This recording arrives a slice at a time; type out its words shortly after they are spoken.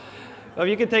Well, if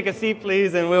you could take a seat,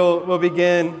 please, and we'll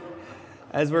begin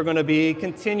as we're going to be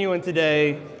continuing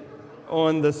today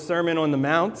on the Sermon on the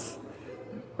Mount.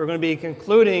 We're going to be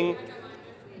concluding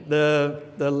the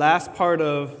last part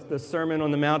of the Sermon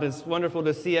on the Mount. It's wonderful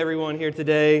to see everyone here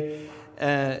today.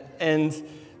 And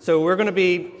so we're going to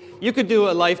be, you could do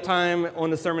a lifetime on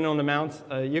the Sermon on the Mount.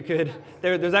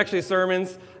 There's actually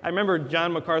sermons. I remember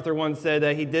John MacArthur once said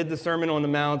that he did the Sermon on the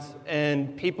Mount,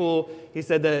 and he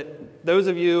said that those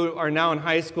of you who are now in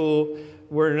high school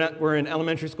were in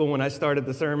elementary school when I started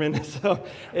the sermon. So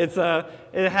it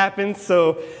happens.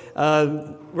 So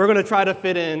we're going to try to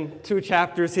fit in 2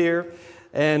 chapters here.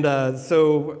 And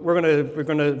so we're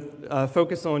going to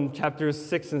focus on chapters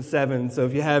 6 and 7. So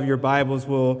if you have your Bibles,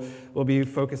 we'll be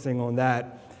focusing on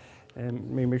that. And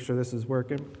let me make sure this is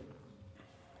working.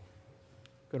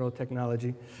 Good old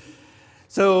technology.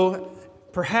 So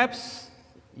perhaps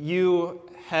you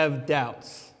have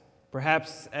doubts.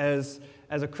 Perhaps as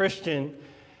a Christian,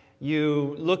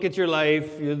 you look at your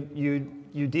life,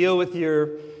 you deal with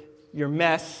your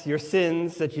mess, your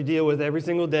sins that you deal with every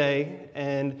single day,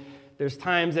 and there's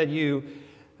times that you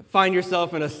find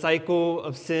yourself in a cycle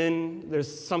of sin.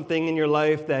 There's something in your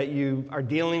life that you are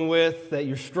dealing with, that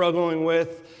you're struggling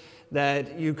with,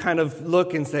 that you kind of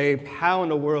look and say, how in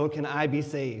the world can I be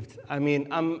saved? I mean,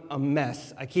 I'm a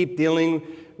mess. I keep dealing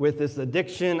with this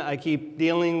addiction. I keep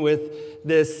dealing with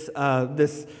this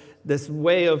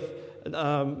way of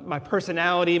my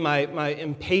personality, my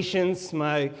impatience,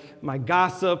 my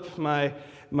gossip,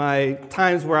 my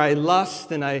times where I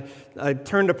lust and I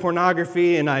turn to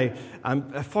pornography and I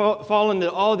fall into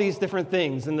all these different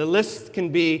things. And the list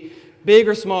can be big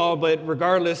or small, but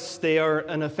regardless, they are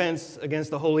an offense against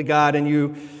the holy God. And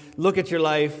you look at your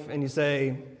life and you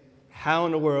say, how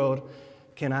in the world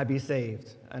can I be saved?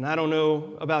 And I don't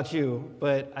know about you,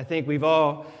 but I think we've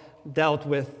all dealt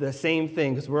with the same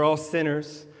thing because we're all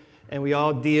sinners and we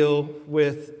all deal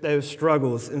with those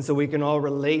struggles. And so we can all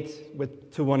relate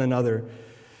to one another.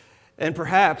 And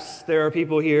perhaps there are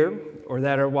people here or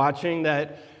that are watching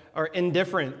that are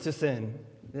indifferent to sin.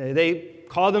 They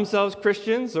call themselves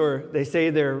Christians or they say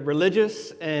they're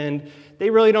religious and they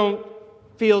really don't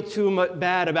feel too much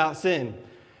bad about sin.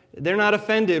 They're not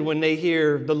offended when they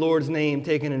hear the Lord's name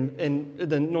taken in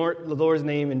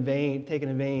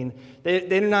vain.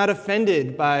 They're not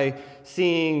offended by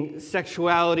seeing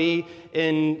sexuality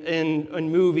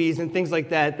in movies and things like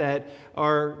that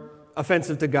are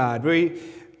offensive to God.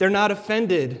 They're not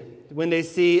offended when they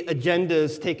see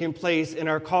agendas taking place in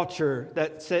our culture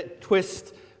that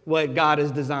twist what God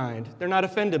has designed. They're not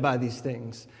offended by these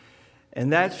things.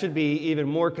 And that should be even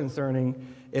more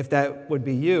concerning if that would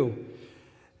be you.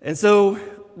 And so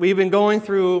we've been going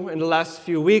through, in the last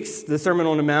few weeks, the Sermon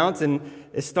on the Mount, and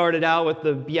it started out with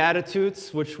the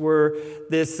Beatitudes, which were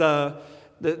this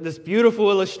beautiful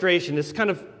illustration, this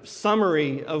kind of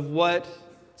summary of what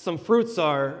some fruits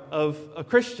are of a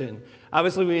Christian.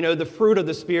 Obviously, we know the fruit of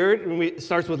the Spirit, and it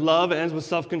starts with love, it ends with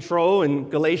self-control in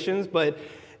Galatians, but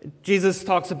Jesus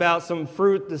talks about some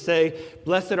fruit to say,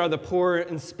 blessed are the poor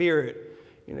in spirit.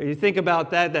 You think about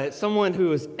that someone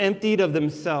who is emptied of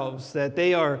themselves, that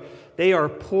they are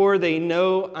poor, they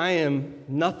know I am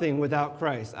nothing without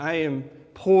Christ. I am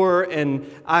poor and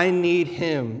I need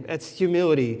Him. That's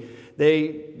humility.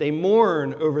 They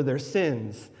mourn over their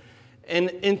sins.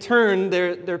 And in turn,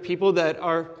 they're people that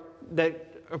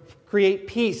create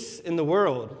peace in the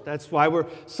world. That's why we're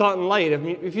salt and light. I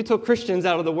mean, if you took Christians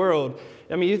out of the world,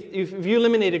 if you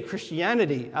eliminated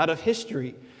Christianity out of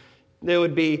history, there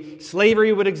would be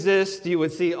slavery would exist. You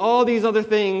would see all these other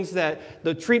things, that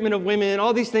the treatment of women,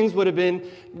 all these things would have been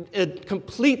a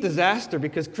complete disaster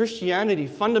because Christianity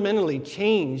fundamentally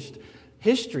changed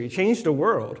history, changed the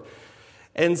world.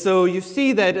 And so you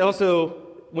see that also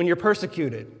when you're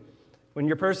persecuted. When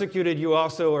you're persecuted, you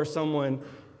also are someone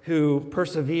who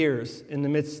perseveres in the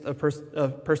midst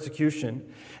of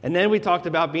persecution. And then we talked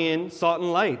about being salt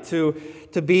and light. To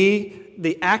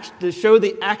show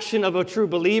the action of a true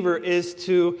believer is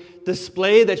to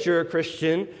display that you're a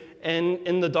Christian and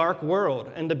in the dark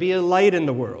world, and to be a light in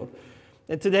the world.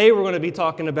 And today we're going to be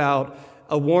talking about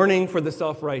a warning for the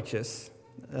self-righteous,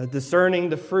 discerning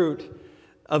the fruit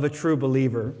of a true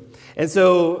believer. And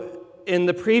so in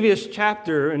the previous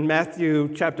chapter, in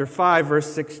Matthew chapter 5,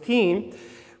 verse 16,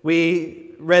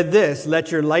 we read this,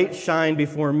 let your light shine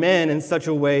before men in such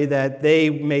a way that they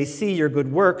may see your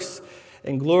good works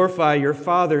and glorify your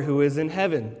Father who is in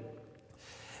heaven.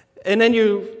 And then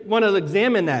you want to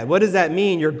examine that. What does that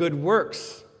mean, your good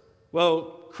works?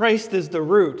 Well, Christ is the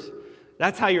root.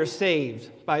 That's how you're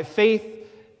saved. By faith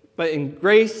but in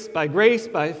grace,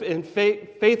 in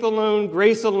faith alone,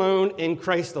 grace alone, in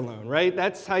Christ alone, right?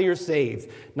 That's how you're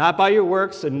saved. Not by your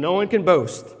works, so no one can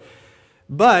boast.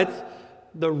 But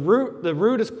the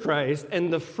root is Christ,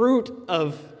 and the fruit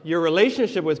of your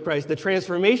relationship with Christ, the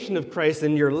transformation of Christ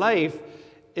in your life,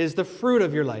 is the fruit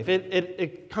of your life.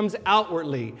 It comes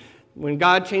outwardly. When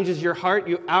God changes your heart,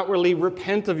 you outwardly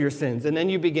repent of your sins, and then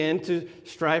you begin to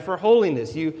strive for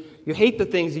holiness. You hate the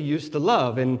things you used to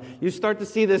love, and you start to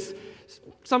see this.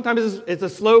 Sometimes it's a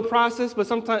slow process,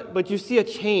 but you see a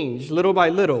change little by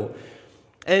little.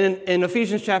 And in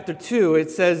Ephesians chapter 2, it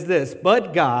says this,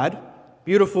 but God,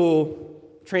 beautiful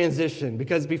transition,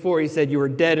 because before he said you were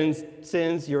dead in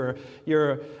sins, you're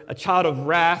a child of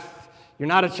wrath, you're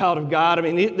not a child of God. I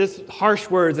mean, this harsh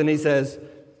words, and he says,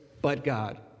 but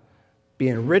God,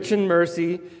 being rich in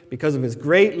mercy because of his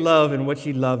great love in which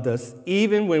he loved us,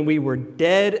 even when we were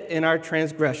dead in our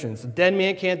transgressions. A dead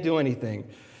man can't do anything.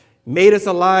 Made us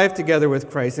alive together with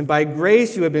Christ, and by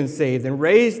grace you have been saved, and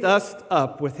raised us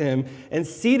up with him, and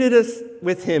seated us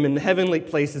with him in the heavenly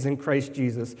places in Christ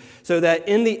Jesus, so that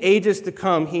in the ages to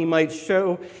come he might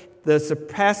show the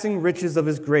surpassing riches of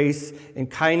his grace and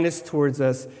kindness towards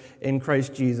us in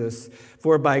Christ Jesus.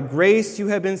 For by grace you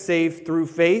have been saved through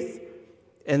faith,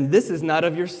 and this is not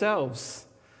of yourselves.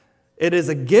 It is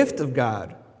a gift of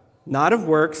God, not of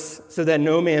works, so that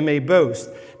no man may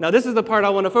boast. Now this is the part I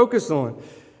want to focus on.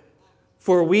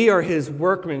 For we are his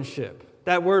workmanship.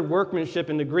 That word workmanship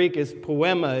in the Greek is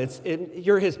poema.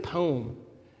 You're his poem.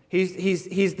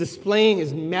 He's displaying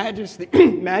his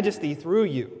majesty through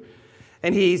you.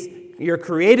 And you're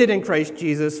created in Christ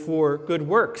Jesus for good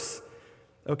works,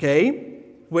 okay,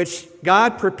 which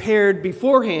God prepared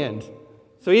beforehand.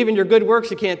 So even your good works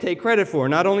you can't take credit for,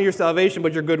 not only your salvation,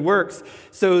 but your good works,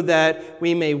 so that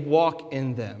we may walk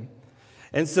in them.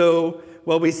 And so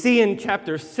what we see in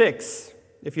chapter 6,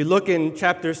 if you look in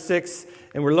chapter 6,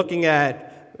 and we're looking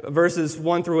at verses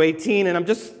 1 through 18, and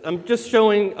I'm just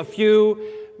showing a few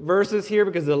verses here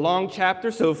because it's a long chapter,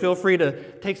 so feel free to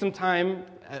take some time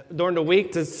during the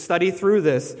week to study through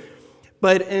this.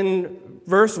 But in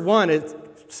verse 1,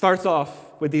 it starts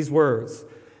off with these words,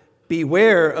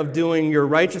 beware of doing your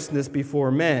righteousness before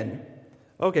men.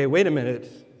 Okay, wait a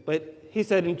minute. But he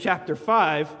said in chapter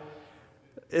 5,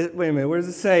 wait a minute, where does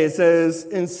it say? It says,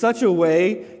 in such a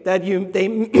way that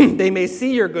they may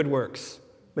see your good works.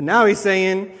 But now he's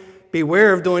saying,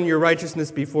 beware of doing your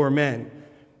righteousness before men.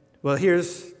 Well,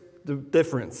 here's the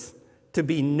difference. To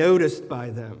be noticed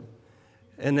by them.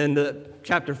 And then the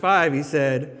chapter 5, he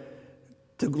said,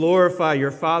 to glorify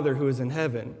your Father who is in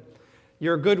heaven.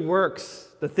 Your good works,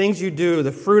 the things you do,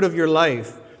 the fruit of your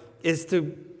life, is to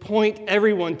point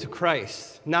everyone to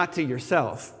Christ, not to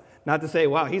yourself. Not to say,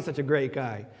 wow, he's such a great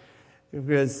guy,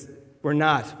 because we're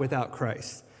not without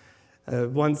Christ.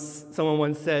 Someone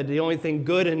once said, the only thing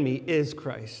good in me is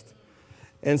Christ.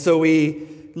 And so we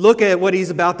look at what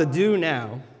he's about to do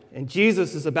now, and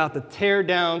Jesus is about to tear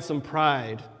down some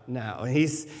pride now. And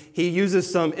he uses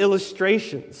some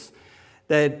illustrations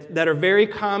that are very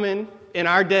common in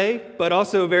our day, but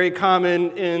also very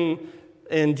common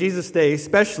in Jesus' day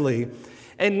especially.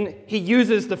 And he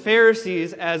uses the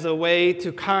Pharisees as a way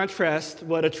to contrast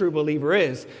what a true believer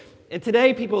is. And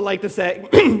today people like to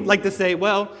say,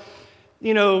 well,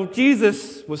 you know,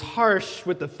 Jesus was harsh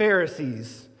with the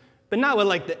Pharisees, but not with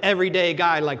like the everyday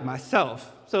guy like myself.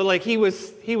 So like he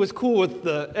was cool with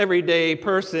the everyday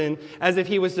person as if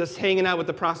he was just hanging out with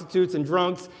the prostitutes and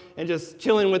drunks and just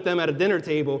chilling with them at a dinner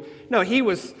table. No, he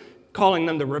was calling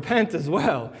them to repent as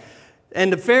well.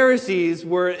 And the Pharisees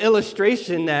were an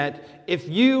illustration that if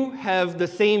you have the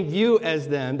same view as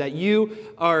them, that you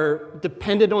are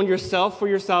dependent on yourself for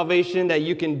your salvation, that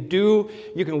you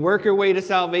can work your way to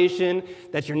salvation,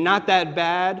 that you're not that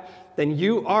bad, then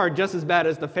you are just as bad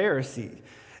as the Pharisee.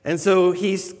 And so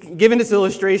he's given this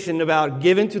illustration about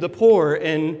giving to the poor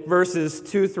in verses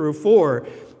 2 through 4.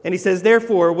 And he says,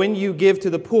 therefore, when you give to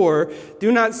the poor,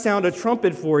 do not sound a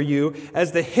trumpet for you,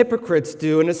 as the hypocrites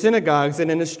do in the synagogues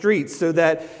and in the streets, so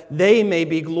that they may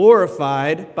be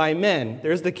glorified by men.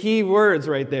 There's the key words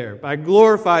right there, by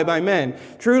glorified by men.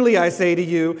 Truly, I say to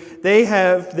you, they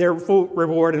have their full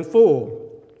reward in full.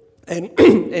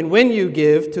 And when you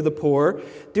give to the poor,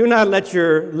 do not let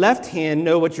your left hand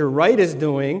know what your right is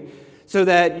doing, so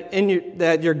that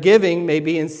that your giving may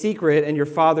be in secret, and your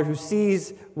Father who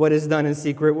sees what is done in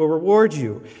secret will reward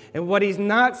you. And what he's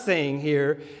not saying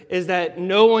here is that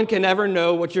no one can ever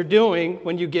know what you're doing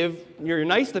when you're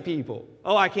nice to people.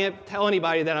 Oh, I can't tell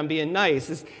anybody that I'm being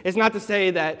nice. It's not to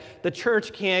say that the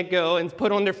church can't go and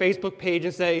put on their Facebook page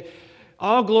and say,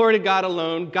 all glory to God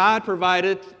alone. God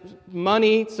provided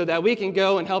money so that we can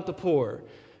go and help the poor.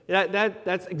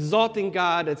 That's exalting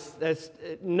God. That's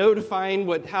notifying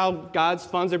how God's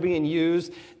funds are being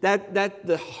used. That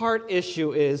the heart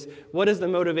issue is, what is the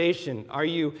motivation? Are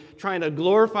you trying to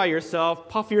glorify yourself,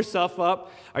 puff yourself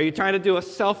up? Are you trying to do a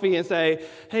selfie and say,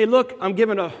 hey, look, I'm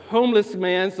giving a homeless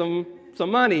man some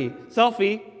money?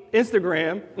 Selfie,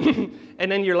 Instagram,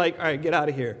 and then you're like, all right, get out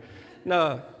of here.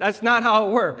 No, that's not how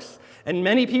it works. And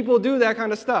many people do that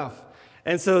kind of stuff.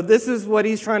 And so this is what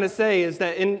he's trying to say, is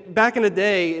that back in the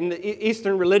day, in the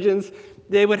Eastern religions,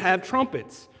 they would have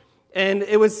trumpets. And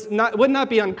it would not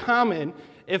be uncommon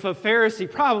if a Pharisee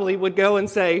probably would go and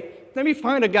say, let me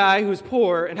find a guy who's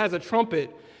poor and has a trumpet.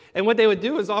 And what they would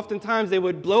do is oftentimes they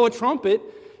would blow a trumpet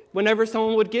whenever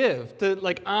someone would give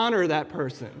to honor that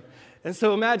person. And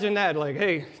so imagine that,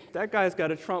 hey, that guy's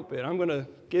got a trumpet. I'm going to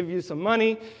give you some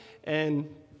money and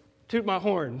toot my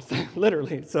horns,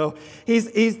 literally. So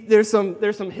there's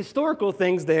some historical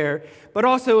things there, but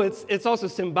also it's also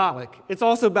symbolic. It's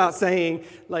also about saying,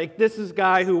 this is a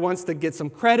guy who wants to get some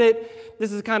credit.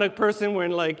 This is the kind of person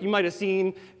when, you might have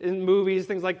seen in movies,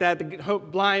 things like that, the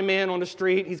blind man on the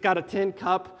street, he's got a tin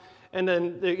cup, and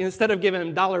then instead of giving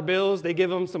him dollar bills, they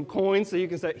give him some coins so you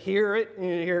can say, hear it, and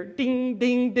you hear ding,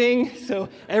 ding, ding, so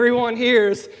everyone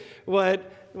hears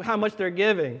how much they're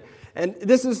giving. And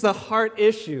this is the heart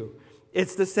issue.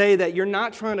 It's to say that you're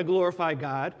not trying to glorify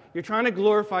God. You're trying to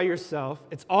glorify yourself.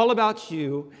 It's all about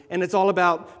you, and it's all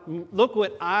about, look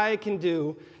what I can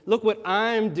do. Look what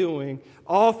I'm doing,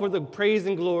 all for the praise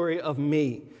and glory of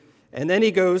me. And then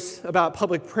he goes about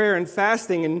public prayer and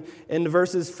fasting in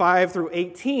verses 5 through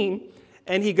 18,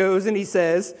 and he goes and he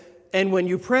says, and when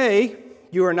you pray,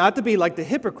 you are not to be like the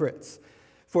hypocrites,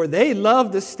 for they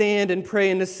love to stand and pray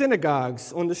in the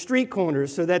synagogues on the street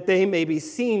corners so that they may be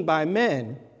seen by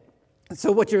men. So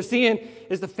what you're seeing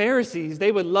is the Pharisees,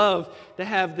 they would love to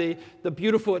have the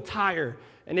beautiful attire,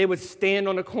 and they would stand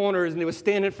on the corners, and they would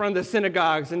stand in front of the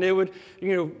synagogues, and they would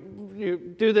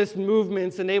do this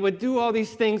movements, and they would do all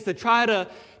these things to try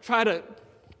to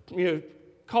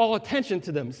call attention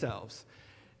to themselves.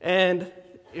 And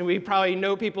we probably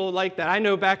know people like that. I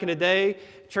know back in the day,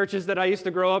 churches that I used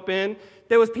to grow up in,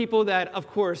 there was people that, of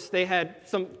course, they had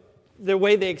the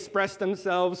way they expressed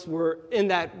themselves were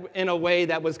in a way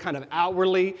that was kind of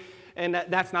outwardly, and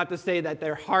that's not to say that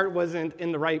their heart wasn't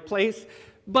in the right place,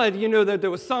 but that there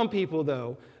was some people,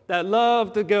 though, that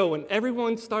loved to go, and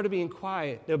everyone started being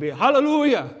quiet. They'll be,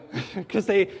 hallelujah, because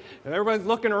everyone's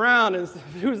looking around, and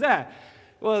who's that?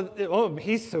 Well,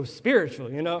 he's so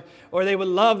spiritual, Or they would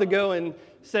love to go and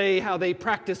say how they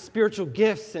practice spiritual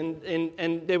gifts, and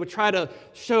they would try to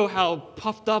show how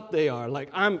puffed up they are.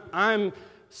 I'm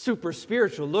super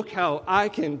spiritual. Look how I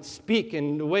can speak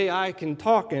and the way I can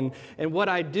talk and what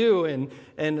I do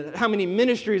and how many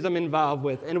ministries I'm involved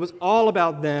with. And it was all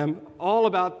about them, all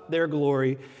about their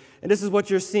glory. And this is what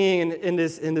you're seeing in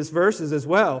this verses as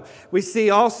well. We see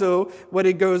also what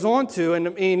it goes on to,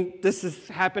 and this is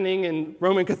happening in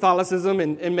Roman Catholicism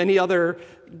and many other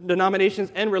denominations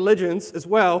and religions as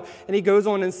well. And he goes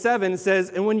on in 7 and says,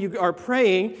 and when you are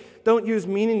praying, don't use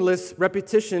meaningless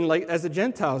repetition as the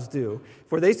Gentiles do,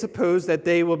 for they suppose that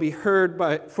they will be heard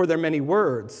for their many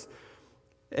words.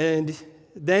 And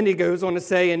then he goes on to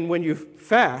say, and when you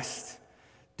fast,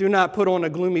 do not put on a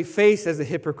gloomy face as the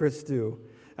hypocrites do.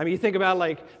 You think about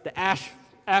the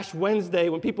Ash Wednesday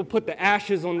when people put the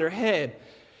ashes on their head,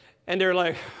 and they're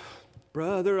like,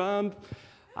 brother,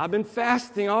 I've been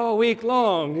fasting all week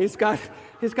long. He's got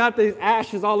these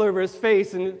ashes all over his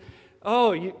face, and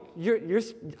I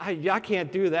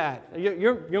can't do that.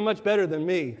 You're much better than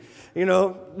me.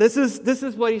 This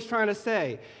is what he's trying to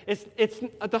say. It's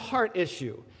the heart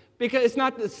issue. Because it's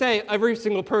not to say every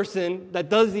single person that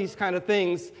does these kind of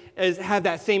things have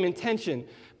that same intention.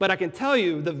 But I can tell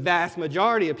you the vast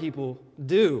majority of people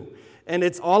do. And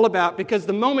it's all about, because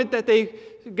the moment that they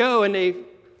go and they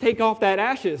take off that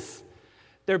ashes,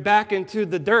 they're back into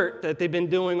the dirt that they've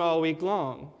been doing all week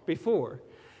long before.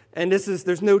 And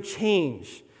there's no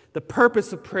change. The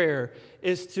purpose of prayer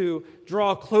is to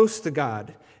draw close to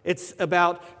God. It's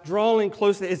about drawing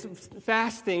close.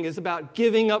 Fasting is about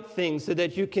giving up things so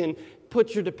that you can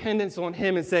put your dependence on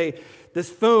Him and say, this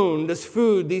phone, this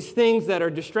food, these things that are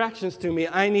distractions to me,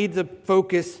 I need to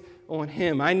focus on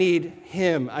Him. I need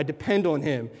Him. I depend on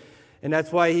Him. And that's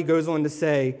why he goes on to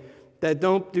say that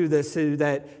don't do this so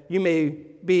that you may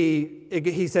be,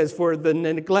 he says, for the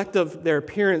neglect of their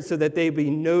appearance so that they be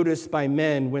noticed by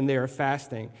men when they are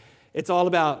fasting. It's all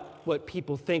about what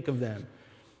people think of them.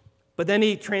 But then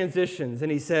he transitions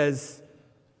and he says,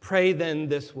 pray then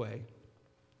this way.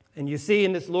 And you see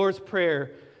in this Lord's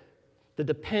Prayer the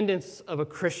dependence of a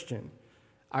Christian.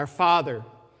 Our Father,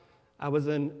 I was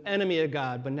an enemy of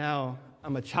God, but now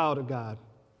I'm a child of God,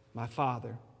 my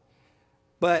Father.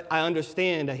 But I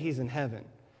understand that he's in heaven.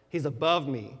 He's above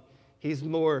me. He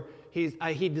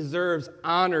deserves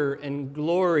honor and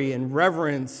glory and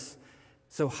reverence.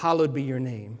 So hallowed be your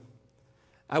name.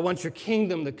 I want your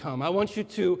kingdom to come. I want you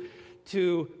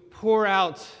to pour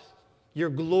out your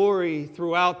glory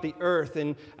throughout the earth.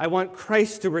 And I want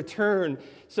Christ to return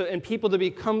and people to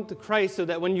come to Christ so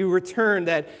that when you return,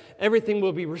 that everything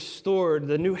will be restored,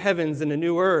 the new heavens and the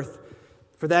new earth,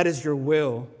 for that is your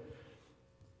will.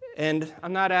 And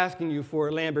I'm not asking you for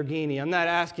a Lamborghini. I'm not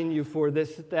asking you for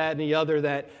this, that, and the other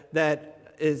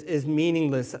that is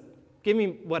meaningless. Give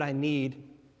me what I need,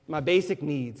 my basic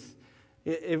needs.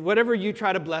 Whatever you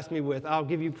try to bless me with, I'll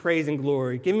give you praise and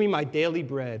glory. Give me my daily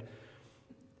bread.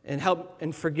 And help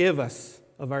and forgive us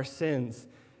of our sins.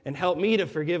 And help me to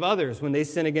forgive others when they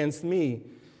sin against me.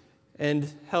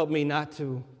 And help me not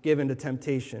to give into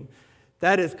temptation.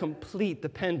 That is complete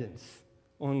dependence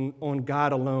on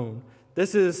God alone.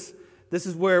 This is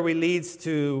where we leads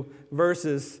to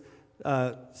verses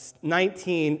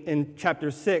 19 in chapter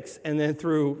 6 and then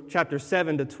through chapter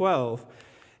 7 to 12.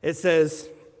 It says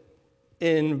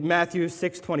in Matthew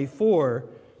 6:24,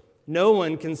 no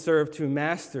one can serve two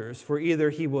masters, for either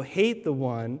he will hate the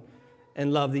one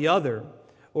and love the other,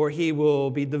 or he will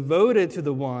be devoted to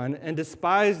the one and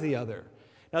despise the other.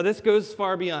 Now, this goes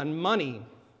far beyond money.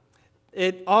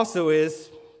 It also is,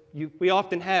 we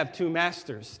often have two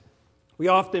masters. We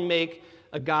often make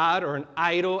a god or an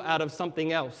idol out of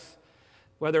something else,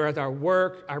 whether it's our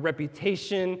work, our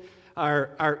reputation,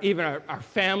 even our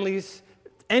families.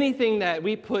 Anything that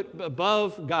we put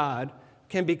above God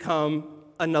can become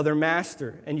another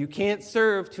master, and you can't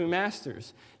serve two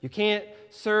masters. You can't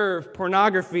serve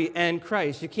pornography and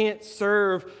Christ. You can't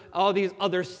serve all these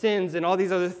other sins and all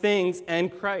these other things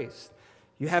and Christ.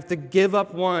 You have to give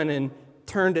up one and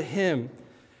turn to him.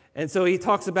 And so he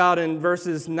talks about in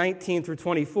verses 19 through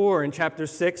 24 in chapter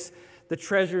 6, the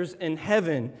treasures in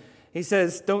heaven. He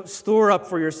says, don't store up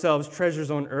for yourselves treasures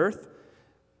on earth,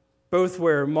 both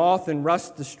where moth and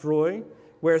rust destroy,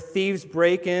 where thieves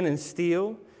break in and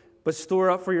steal, but store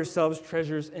up for yourselves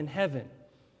treasures in heaven.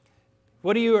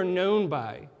 What are you known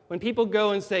by? When people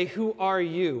go and say, who are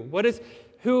you?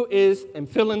 Who is, and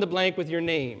fill in the blank with your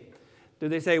name. Do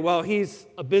they say, well, he's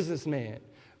a businessman.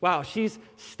 Wow, she's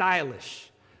stylish.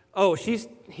 Oh, he's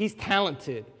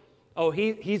talented. Oh,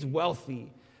 he's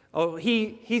wealthy. Oh,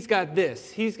 he's got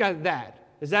this. He's got that.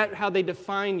 Is that how they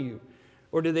define you?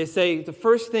 Or do they say the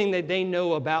first thing that they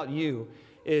know about you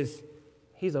is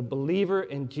he's a believer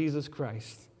in Jesus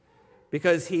Christ?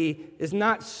 Because he is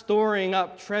not storing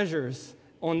up treasures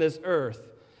on this earth.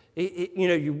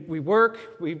 We work,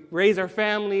 we raise our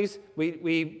families,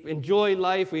 we enjoy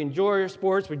life, we enjoy our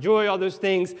sports, we enjoy all those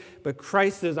things, but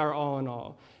Christ is our all in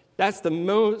all. That's the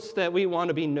most that we want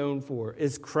to be known for,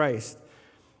 is Christ.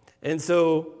 And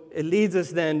so it leads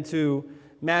us then to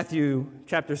Matthew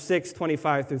chapter 6,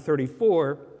 25 through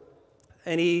 34,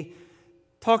 and he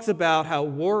talks about how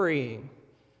worrying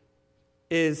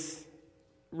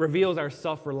reveals our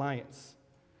self-reliance.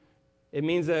 It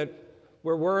means that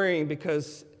we're worrying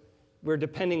because we're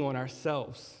depending on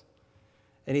ourselves.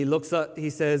 And he looks up, he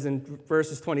says in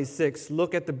verses 26,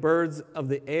 look at the birds of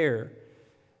the air,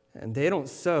 and they don't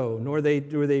sow, nor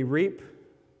do they reap,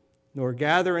 nor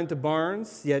gather into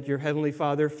barns, yet your heavenly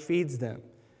Father feeds them.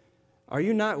 Are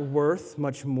you not worth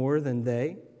much more than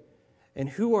they? And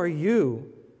who of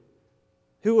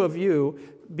you,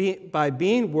 by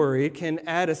being worried, can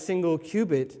add a single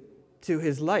cubit to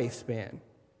his lifespan?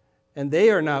 And they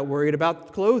are not worried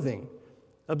about clothing.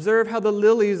 Observe how the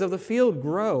lilies of the field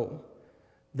grow.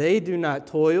 They do not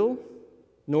toil,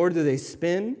 nor do they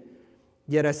spin.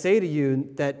 Yet I say to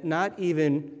you that not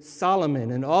even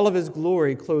Solomon in all of his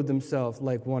glory clothed himself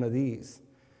like one of these.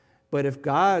 But if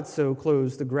God so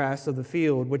clothes the grass of the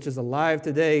field, which is alive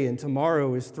today and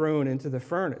tomorrow is thrown into the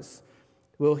furnace,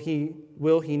 will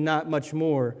he not much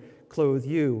more clothe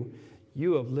you,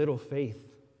 you of little faith?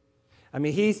 I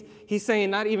mean, he's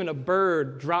saying not even a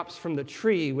bird drops from the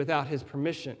tree without his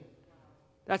permission.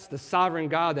 That's the sovereign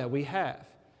God that we have.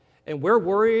 And we're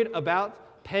worried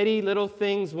about petty little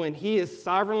things when he is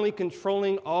sovereignly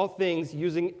controlling all things,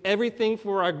 using everything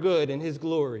for our good and his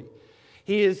glory.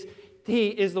 He is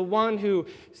the one who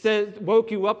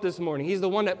woke you up this morning. He's the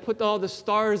one that put all the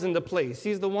stars into place.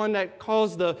 He's the one that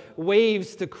caused the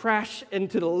waves to crash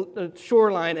into the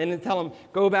shoreline and then tell them,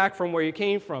 go back from where you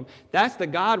came from. That's the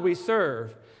God we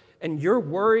serve. And you're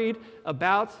worried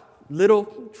about little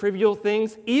trivial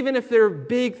things, even if they're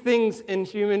big things in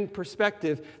human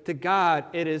perspective. To God,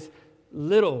 it is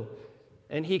little,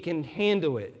 and he can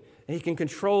handle it. and he can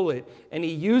control it, and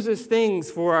he uses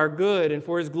things for our good and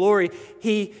for his glory.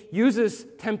 He uses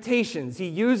temptations. He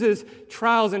uses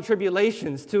trials and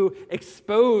tribulations to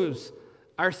expose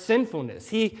our sinfulness.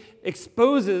 He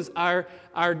exposes our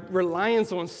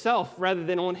reliance on self rather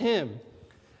than on him.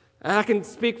 And I can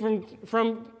speak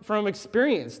from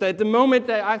experience that the moment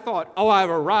that I thought, oh, I've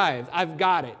arrived, I've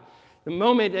got it, the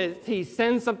moment that he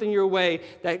sends something your way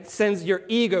that sends your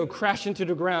ego crashing to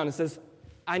the ground and says,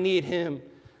 I need him.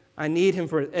 I need him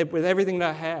with everything that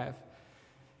I have.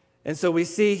 And so we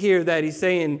see here that he's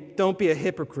saying, don't be a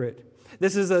hypocrite.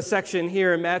 This is a section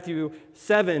here in Matthew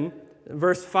 7,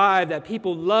 verse 5, that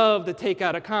people love to take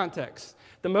out of context.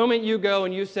 The moment you go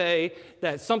and you say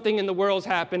that something in the world's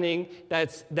happening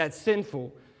that's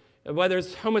sinful, whether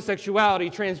it's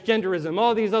homosexuality, transgenderism,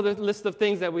 all these other lists of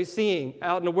things that we're seeing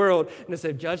out in the world, and they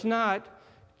say, judge not.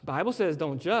 The Bible says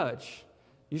don't judge.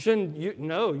 You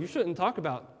shouldn't talk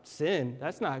about sin.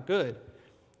 That's not good.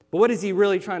 But what is he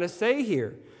really trying to say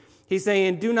here? He's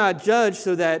saying, do not judge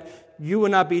so that you will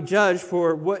not be judged,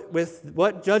 for with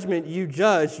what judgment you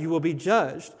judge, you will be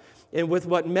judged. And with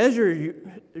what measure you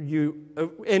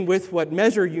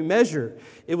measure,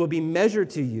 it will be measured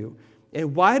to you.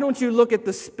 And why do you look at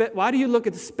the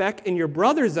speck in your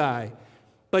brother's eye,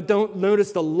 but don't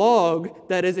notice the log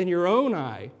that is in your own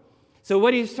eye? So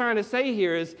what he's trying to say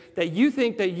here is that you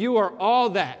think that you are all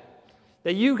that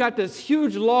you got this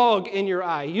huge log in your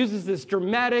eye. He uses this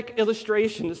dramatic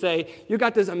illustration to say, you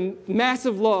got this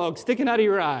massive log sticking out of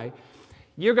your eye.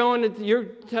 You're going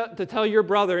to tell your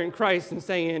brother in Christ and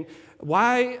saying,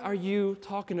 why are you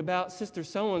talking about Sister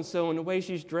So-and-so and the way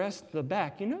she's dressed in the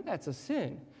back? You know that's a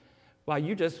sin. While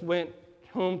you just went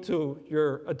home to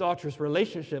your adulterous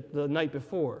relationship the night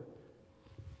before.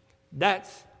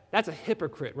 That's a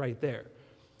hypocrite right there.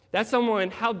 That's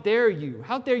someone, how dare you?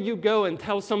 How dare you go and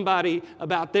tell somebody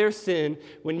about their sin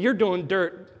when you're doing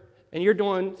dirt and you're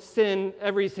doing sin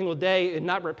every single day and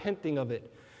not repenting of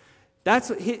it?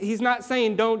 He's not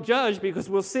saying don't judge, because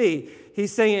we'll see.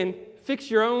 He's saying fix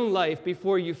your own life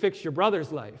before you fix your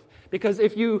brother's life. Because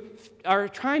if you are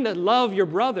trying to love your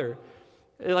brother,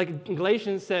 like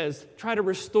Galatians says, try to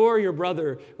restore your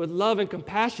brother with love and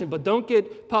compassion, but don't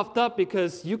get puffed up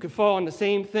because you could fall in the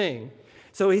same thing.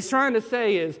 So he's trying to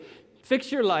say is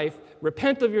fix your life,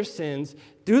 repent of your sins,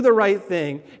 do the right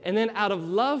thing, and then out of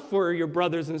love for your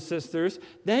brothers and sisters,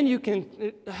 then you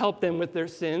can help them with their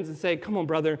sins and say, come on,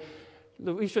 brother,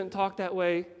 we shouldn't talk that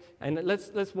way, and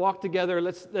let's walk together,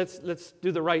 let's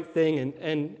do the right thing,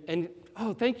 and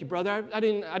oh, thank you, brother, I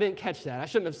didn't catch that, I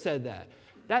shouldn't have said that.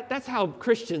 That's how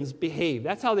Christians behave.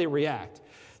 That's how they react.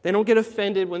 They don't get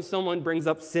offended when someone brings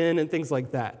up sin and things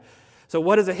like that. So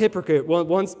what is a hypocrite? Well,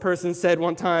 one person said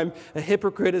one time, a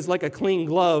hypocrite is like a clean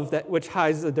glove which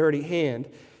hides a dirty hand.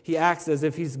 He acts as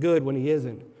if he's good when he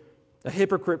isn't. A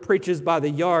hypocrite preaches by the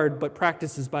yard but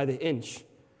practices by the inch.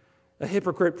 A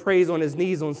hypocrite prays on his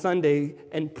knees on Sunday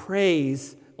and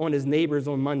prays on his neighbors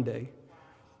on Monday.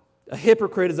 A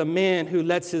hypocrite is a man who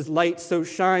lets his light so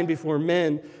shine before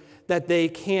men that they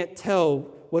can't tell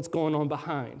what's going on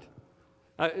behind.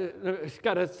 I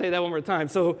got to say that one more time.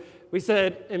 So we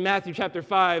said in Matthew chapter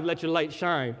 5, let your light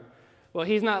shine. Well,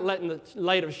 he's not letting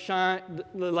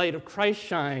the light of Christ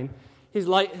shine. He's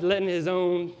letting his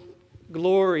own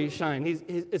glory shine.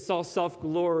 It's all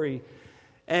self-glory.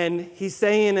 And he's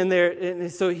saying in there,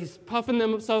 and so he's puffing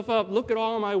himself up, look at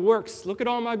all my works, look at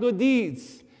all my good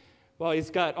deeds. Well,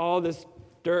 he's got all this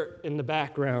dirt in the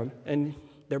background, and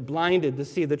they're blinded to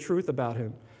see the truth about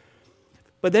him.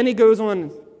 But then he goes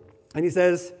on and he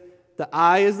says, the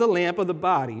eye is the lamp of the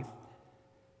body,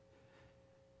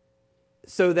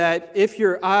 so that if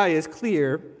your eye is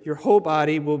clear, your whole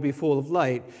body will be full of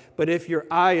light. But if your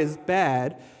eye is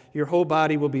bad, your whole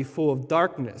body will be full of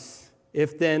darkness.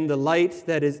 If then the light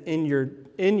that is in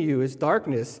you is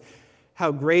darkness,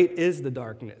 how great is the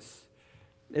darkness?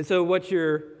 And so what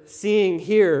you're seeing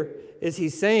here is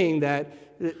he's saying that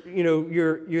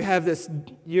you have this,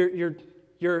 you're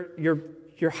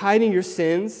hiding your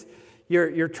sins,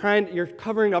 you're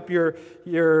covering up your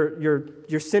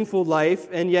sinful life,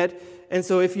 and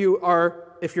so if your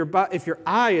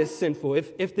eye is sinful,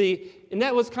 and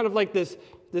that was kind of like this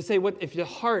to say, what if the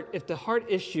heart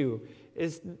issue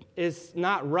is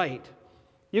not right,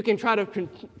 you can try to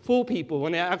fool people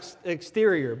on the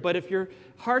exterior, but if your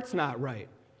heart's not right,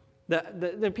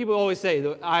 the people always say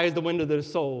the eye is the window of the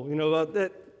soul.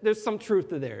 There's some truth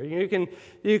to there. You can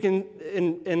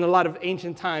in a lot of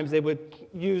ancient times they would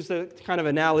use the kind of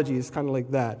analogies, kind of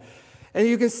like that, and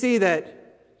you can see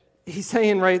that he's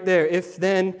saying right there, if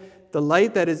then the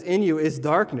light that is in you is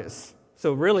darkness.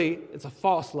 So really, it's a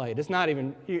false light. It's not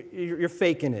even, you're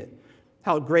faking it.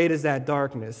 How great is that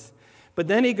darkness? But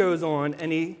then he goes on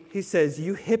and he says,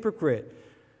 you hypocrite,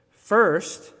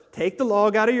 first take the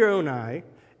log out of your own eye,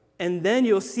 and then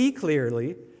you'll see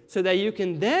clearly, so that you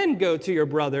can then go to your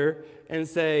brother and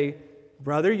say,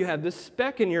 brother, you have this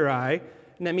speck in your eye,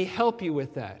 and let me help you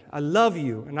with that. I love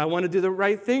you, and I want to do the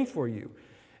right thing for you.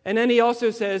 And then he also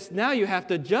says, now you have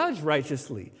to judge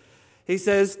righteously. He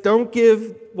says, don't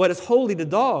give what is holy to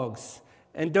dogs,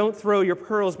 and don't throw your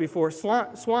pearls before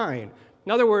swine.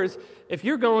 In other words, if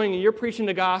you're going and you're preaching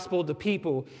the gospel to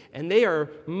people, and they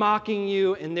are mocking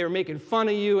you, and they're making fun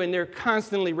of you, and they're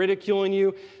constantly ridiculing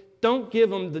you, don't give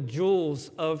them the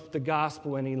jewels of the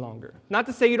gospel any longer. Not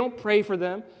to say you don't pray for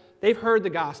them. They've heard the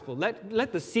gospel.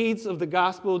 Let the seeds of the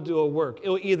gospel do a work.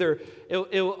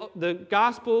 The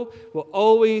gospel will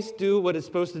always do what it's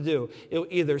supposed to do. It will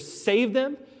either save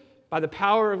them by the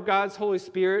power of God's Holy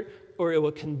Spirit, or it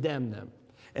will condemn them.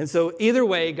 And so either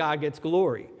way, God gets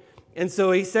glory. And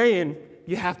so he's saying,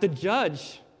 you have to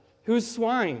judge who's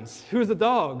swines, who's the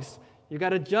dogs. You got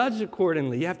to judge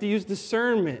accordingly. You have to use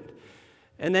discernment.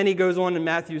 And then he goes on in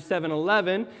Matthew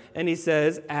 7:11, and he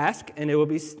says, ask, and it will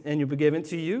be given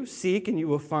to you. Seek, and you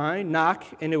will find. Knock,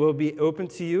 and it will be open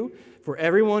to you. For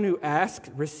everyone who asks,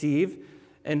 receives,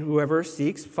 and whoever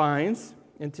seeks, finds.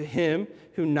 And to him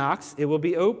who knocks, it will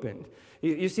be opened.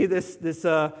 You see this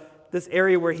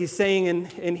area where he's saying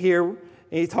in here, and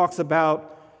he talks about,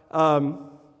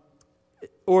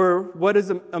 or what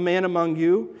is a man among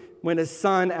you when his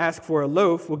son asks for a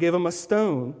loaf, will give him a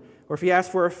stone? Or if he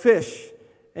asks for a fish,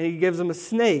 and he gives them a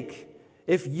snake.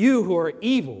 If you who are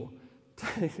evil,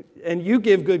 and you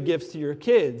give good gifts to your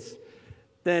kids,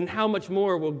 then how much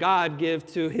more will God give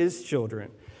to his children?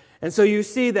 And so you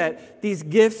see that these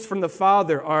gifts from the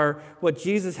Father are what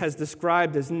Jesus has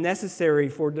described as necessary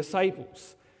for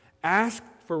disciples. Ask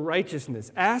for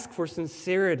righteousness, ask for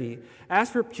sincerity,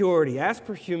 ask for purity, ask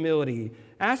for humility,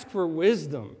 ask for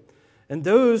wisdom. And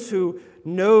those who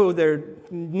know their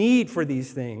need for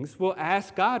these things will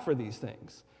ask God for these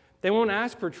things. They won't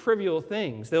ask for trivial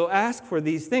things. They'll ask for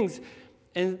these things.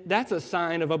 And that's a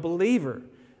sign of a believer.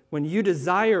 When you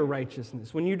desire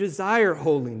righteousness, when you desire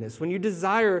holiness, when you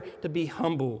desire to be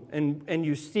humble and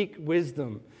you seek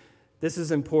wisdom, this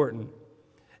is important.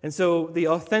 And so the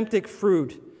authentic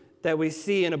fruit that we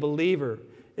see in a believer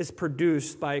is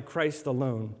produced by Christ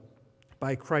alone.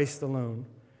 By Christ alone.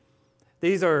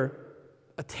 These are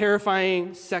a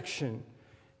terrifying section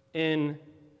in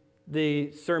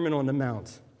the Sermon on the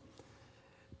Mount.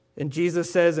 And Jesus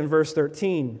says in verse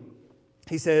 13,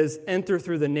 he says, enter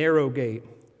through the narrow gate,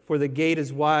 for the gate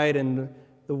is wide and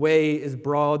the way is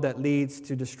broad that leads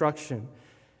to destruction.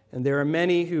 And there are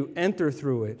many who enter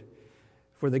through it,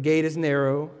 for the gate is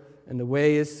narrow and the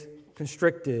way is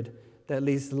constricted that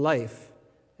leads to life,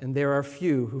 and there are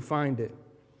few who find it.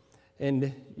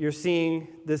 And you're seeing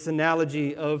this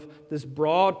analogy of this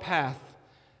broad path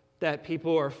that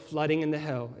people are flooding into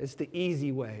hell. It's the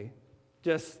easy way.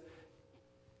 Just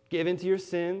give into your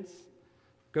sins,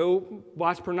 go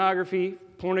watch pornography,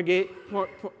 fornicate,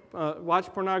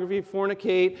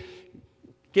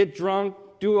 get drunk,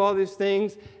 do all these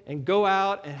things, and go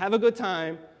out and have a good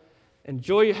time.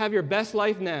 Enjoy, you have your best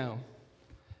life now.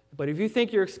 But if you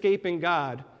think you're escaping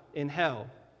God in hell,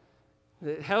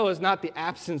 hell is not the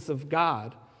absence of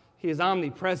God. He is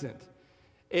omnipresent.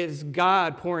 It is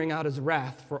God pouring out his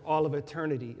wrath for all of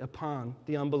eternity upon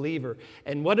the unbeliever.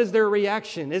 And what is their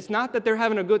reaction? It's not that they're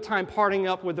having a good time partying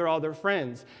up with all their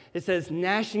friends. It says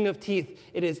gnashing of teeth.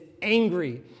 It is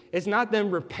angry. It's not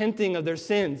them repenting of their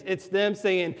sins. It's them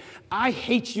saying, I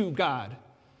hate you, God.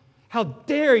 How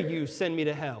dare you send me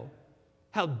to hell?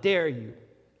 How dare you?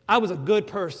 I was a good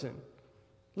person.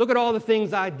 Look at all the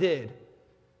things I did.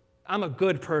 I'm a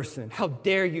good person. How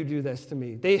dare you do this to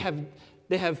me? They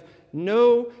have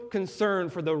no concern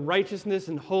for the righteousness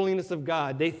and holiness of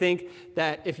God. They think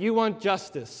that if you want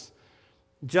justice,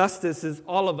 justice is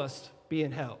all of us be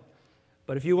in hell.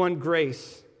 But if you want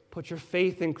grace, put your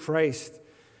faith in Christ,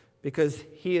 because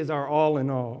he is our all in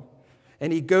all.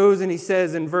 And he goes and he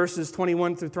says in verses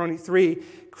 21 through 23,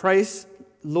 Christ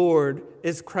Lord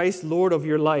is Christ Lord of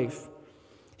your life.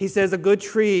 He says a good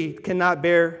tree cannot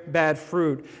bear bad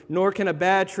fruit, nor can a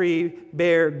bad tree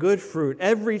bear good fruit.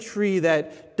 Every tree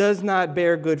that does not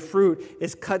bear good fruit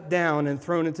is cut down and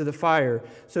thrown into the fire.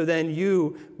 So then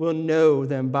you will know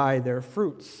them by their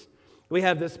fruits. We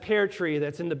have this pear tree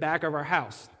that's in the back of our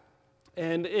house.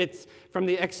 And it's from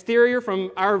the exterior, from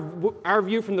our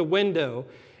view from the window,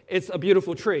 it's a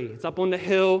beautiful tree. It's up on the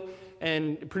hill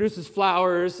and it produces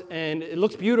flowers and it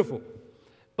looks beautiful.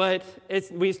 But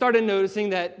we started noticing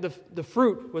that the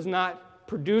fruit was not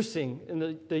producing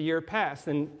in the year past,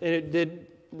 and it did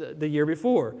the year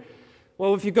before.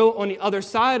 Well, if you go on the other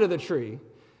side of the tree,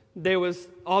 there was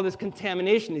all this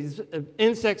contamination. These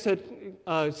insects had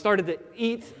started to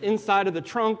eat inside of the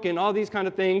trunk and all these kind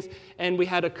of things, and we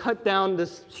had to cut down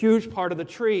this huge part of the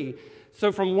tree.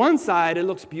 So from one side, it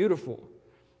looks beautiful,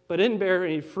 but it didn't bear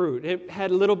any fruit. It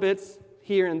had little bits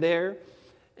here and there,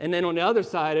 and then on the other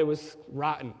side, it was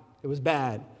rotten. It was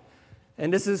bad.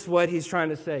 And this is what he's trying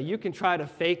to say. You can try to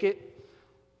fake it,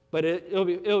 but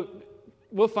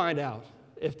we'll find out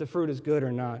if the fruit is good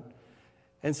or not.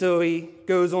 And so he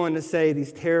goes on to say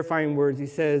these terrifying words. He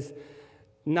says,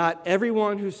 "Not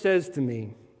everyone who says to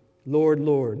me, 'Lord,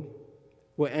 Lord,'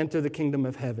 will enter the kingdom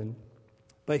of heaven,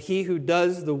 but he who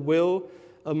does the will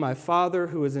of my Father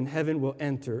who is in heaven will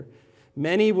enter.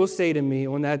 Many will say to me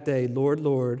on that day, 'Lord,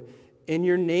 Lord, in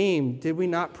your name did we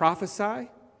not prophesy?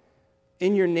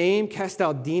 In your name cast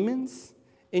out demons?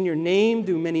 In your name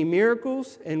do many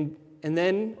miracles?' And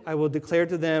then I will declare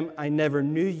to them, 'I never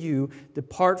knew you.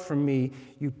 Depart from me,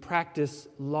 you practice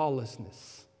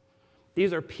lawlessness.'"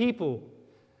 These are people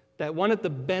that wanted the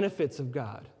benefits of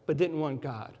God, but didn't want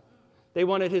God. They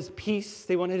wanted his peace,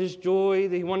 they wanted his joy,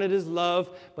 they wanted his love,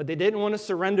 but they didn't want to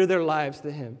surrender their lives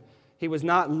to him. He was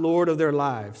not Lord of their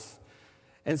lives.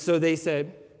 And so they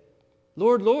said,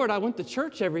 "Lord, Lord, I went to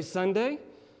church every Sunday.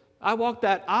 I walked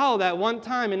that aisle that one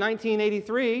time in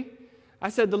 1983. I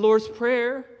said the Lord's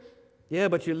Prayer." "Yeah,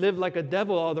 but you lived like a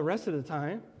devil all the rest of the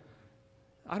time.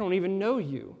 I don't even know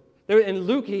you." In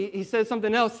Luke, he says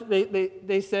something else.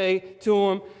 They say to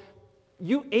him,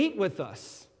 "You ate with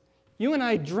us. You and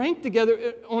I drank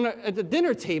together at the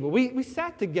dinner table. We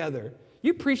sat together.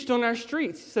 You preached on our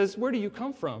streets." He says, "Where do you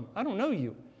come from? I don't know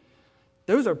you."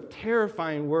 Those are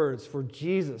terrifying words for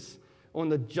Jesus on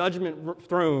the judgment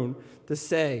throne to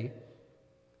say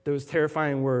those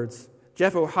terrifying words.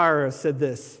 Jeff O'Hara said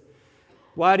this,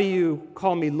 "Why do you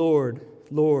call me Lord,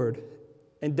 Lord,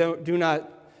 and do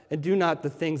not the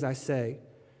things I say?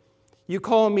 You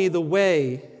call me the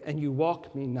way, and you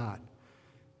walk me not.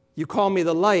 You call me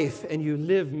the life, and you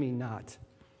live me not.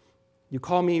 You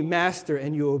call me master,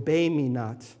 and you obey me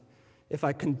not. If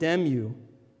I condemn you,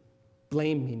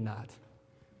 blame me not.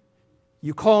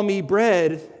 You call me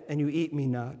bread, and you eat me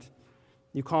not.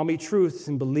 You call me truth,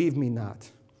 and believe me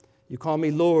not. You call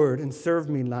me Lord, and serve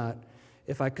me not.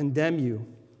 If I condemn you,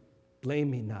 blame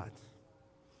me not."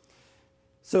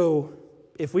 So,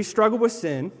 if we struggle with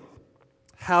sin,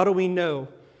 how do we know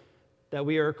that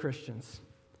we are Christians?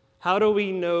 How do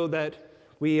we know that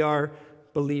we are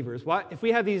believers? If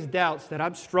we have these doubts that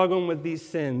I'm struggling with these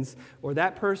sins, or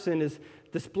that person is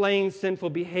displaying sinful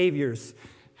behaviors,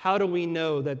 how do we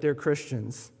know that they're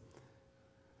Christians?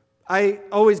 I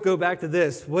always go back to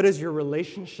this. What is your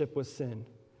relationship with sin?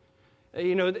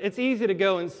 You know, it's easy to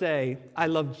go and say, "I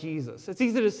love Jesus." It's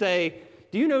easy to say,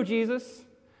 "Do you know Jesus?"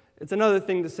 It's another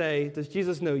thing to say, "Does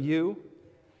Jesus know you?"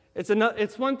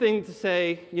 It's one thing to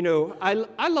say, you know,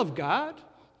 I love God.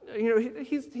 You know,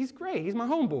 he's great. He's my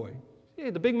homeboy.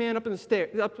 Yeah, the big man up in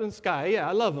the sky. Yeah,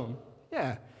 I love him.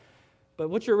 Yeah. But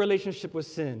what's your relationship with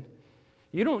sin?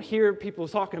 You don't hear people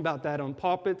talking about that on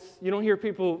pulpits. You don't hear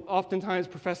people, oftentimes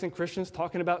professing Christians,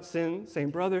 talking about sin, saying,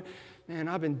 "Brother, man,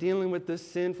 I've been dealing with this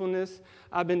sinfulness.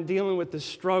 I've been dealing with this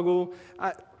struggle.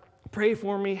 Pray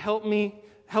for me. Help me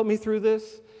through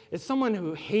this." It's someone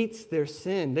who hates their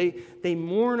sin. They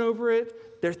mourn over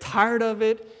it. They're tired of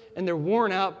it, and they're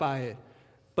worn out by it.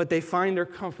 But they find their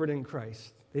comfort in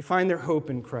Christ. They find their hope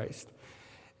in Christ.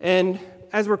 And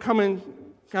as we're kind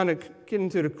of getting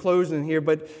to the closing here,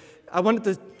 but I wanted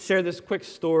to share this quick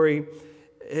story.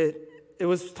 It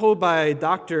was told by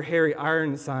Dr. Harry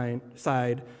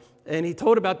Ironside, and he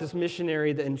told about this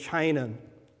missionary in China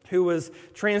who was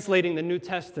translating the New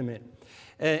Testament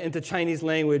into Chinese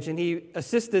language, and he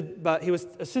was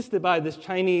assisted by this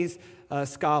Chinese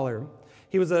scholar.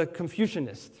 He was a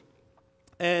Confucianist,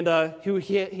 and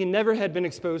he never had been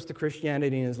exposed to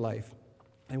Christianity in his life.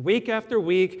 And week after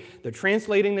week, they're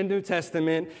translating the New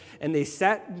Testament, and they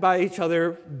sat by each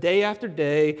other day after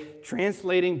day,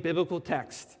 translating biblical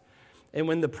text. And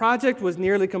when the project was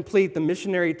nearly complete, the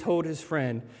missionary told his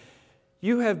friend,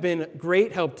 "You have been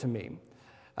great help to me.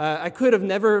 I could have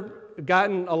never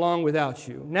gotten along without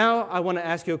you. Now I want to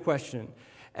ask you a question.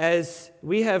 As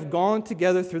we have gone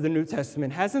together through the New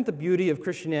Testament, hasn't the beauty of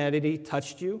Christianity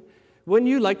touched you? Wouldn't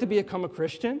you like to become a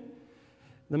Christian?"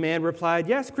 The man replied,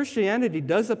 "Yes, Christianity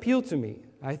does appeal to me.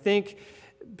 I think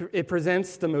it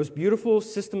presents the most beautiful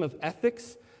system of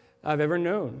ethics I've ever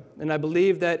known. And I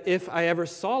believe that if I ever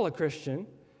saw a Christian,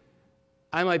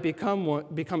 I might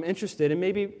become interested and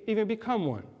maybe even become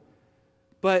one."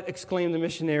 "But," exclaimed the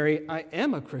missionary, "I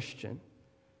am a Christian."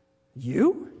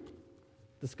 "You?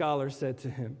 The scholar said to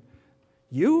him,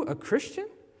 "You, a Christian?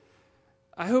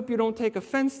 I hope you don't take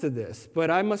offense to this,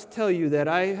 but I must tell you that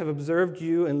I have observed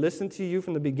you and listened to you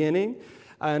from the beginning.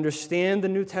 I understand the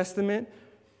New Testament.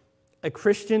 A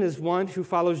Christian is one who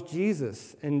follows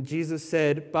Jesus." And Jesus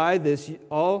said, "By this,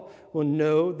 all will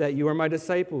know that you are my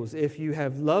disciples, if you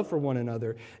have love for one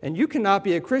another. And you cannot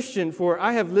be a Christian, for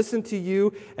I have listened to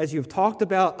you as you have talked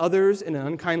about others in an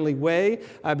unkindly way.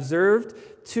 I observed,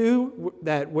 too,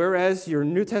 that whereas your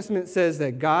New Testament says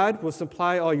that God will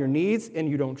supply all your needs and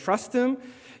you don't trust him,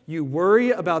 you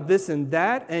worry about this and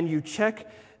that, and you check,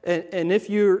 and if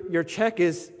your check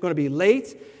is going to be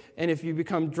late, and if you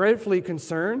become dreadfully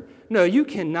concerned, no, you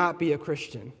cannot be a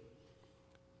Christian.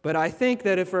 But I think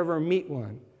that if I ever meet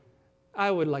one, I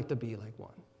would like to be like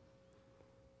one."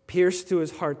 Pierced to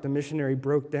his heart, the missionary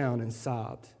broke down and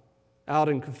sobbed out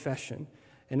in confession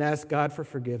and asked God for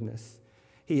forgiveness.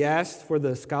 He asked for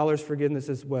the scholar's forgiveness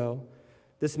as well.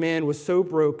 This man was so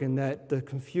broken that the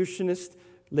Confucianist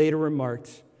later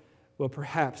remarked, "Well,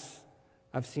 perhaps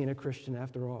I've seen a Christian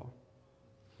after all."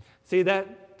 See,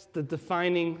 that's the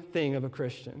defining thing of a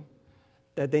Christian,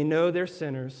 that they know they're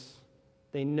sinners.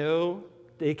 They know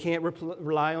they can't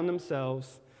rely on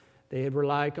themselves. They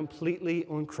rely completely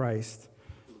on Christ.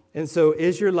 And so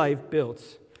is your life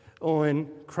built on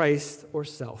Christ or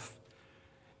self?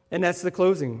 And that's the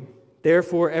closing.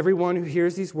 "Therefore, everyone who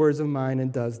hears these words of mine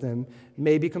and does them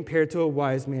may be compared to a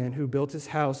wise man who built his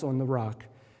house on the rock.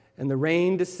 And the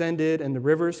rain descended, and the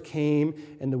rivers came,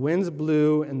 and the winds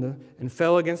blew and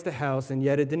fell against the house, and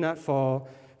yet it did not fall,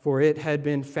 for it had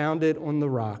been founded on the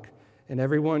rock. And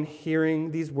everyone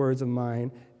hearing these words of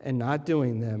mine and not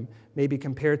doing them may be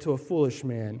compared to a foolish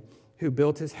man who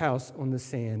built his house on the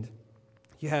sand."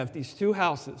 You have these two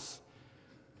houses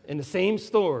in the same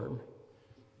storm.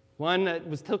 One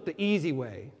that took the easy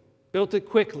way, built it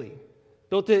quickly,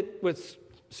 built it with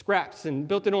scraps, and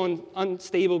built it on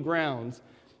unstable grounds.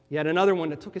 You had another one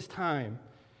that took his time.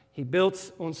 He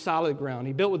built on solid ground.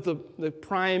 He built with the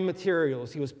prime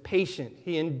materials. He was patient.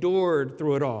 He endured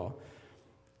through it all.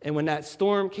 And when that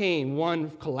storm came, one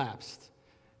collapsed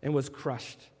and was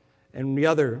crushed, and the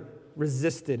other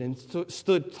resisted and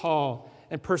stood tall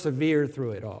and persevered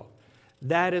through it all.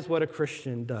 That is what a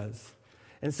Christian does.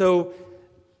 And so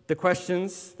the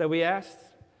questions that we asked,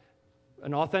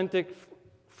 an authentic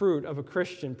fruit of a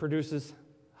Christian produces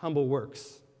humble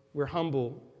works. We're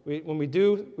humble. When we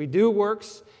do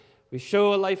works, we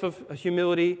show a life of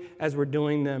humility as we're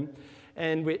doing them,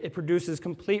 and it produces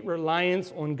complete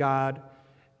reliance on God,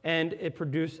 and it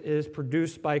is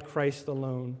produced by Christ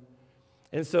alone.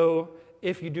 And so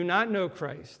if you do not know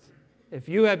Christ, if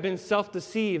you have been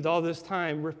self-deceived all this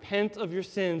time, repent of your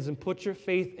sins and put your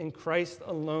faith in Christ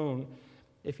alone.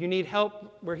 If you need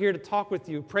help, we're here to talk with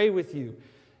you, pray with you.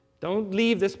 Don't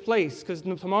leave this place, because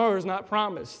tomorrow is not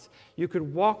promised. You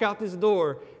could walk out this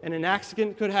door and an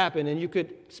accident could happen and you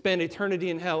could spend eternity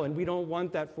in hell, and we don't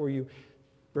want that for you.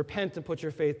 Repent and put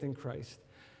your faith in Christ.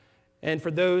 And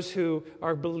for those who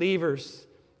are believers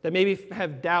that maybe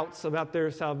have doubts about their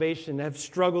salvation, have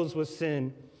struggles with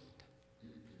sin,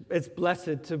 it's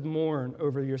blessed to mourn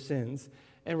over your sins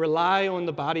and rely on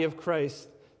the body of Christ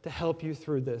to help you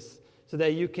through this so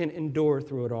that you can endure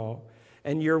through it all.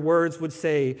 And your words would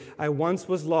say, "I once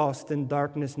was lost in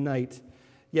darkness night,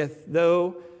 yet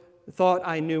though thought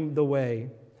I knew the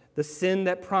way, the sin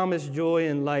that promised joy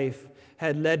and life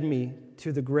had led me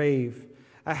to the grave.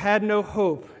 I had no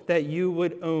hope that you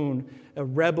would own a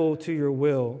rebel to your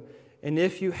will, and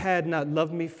if you had not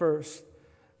loved me first,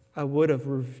 I would have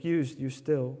refused you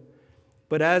still.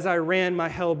 But as I ran my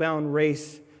hell-bound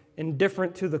race,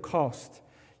 indifferent to the cost,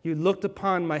 you looked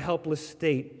upon my helpless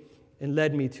state and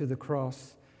led me to the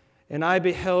cross. And I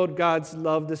beheld God's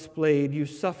love displayed. You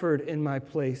suffered in my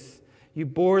place. You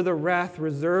bore the wrath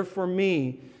reserved for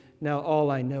me. Now all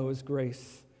I know is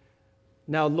grace.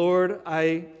 Now, Lord,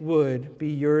 I would be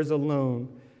yours alone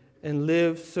and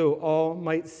live so all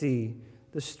might see.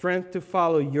 The strength to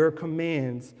follow your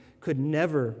commands could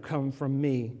never come from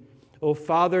me. O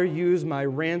Father, use my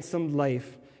ransomed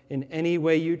life in any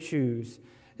way you choose,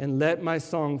 and let my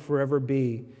song forever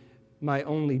be, my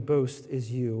only boast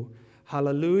is you.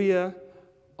 Hallelujah,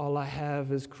 all I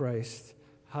have is Christ.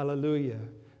 Hallelujah,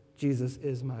 Jesus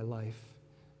is my life.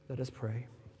 Let us pray.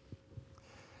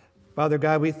 Father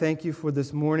God, we thank you for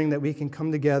this morning that we can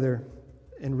come together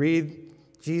and read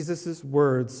Jesus'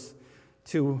 words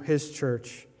to his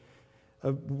church.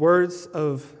 Words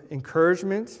of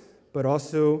encouragement, but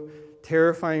also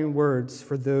terrifying words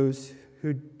for those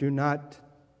who do not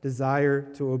desire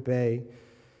to obey.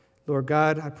 Lord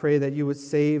God, I pray that you would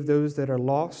save those that are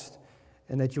lost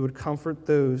and that you would comfort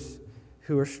those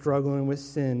who are struggling with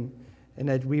sin, and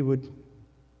that we would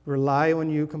rely on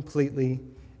you completely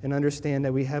and understand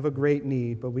that we have a great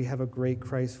need, but we have a great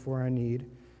Christ for our need.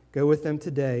 Go with them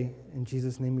today. In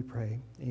Jesus' name we pray. Amen.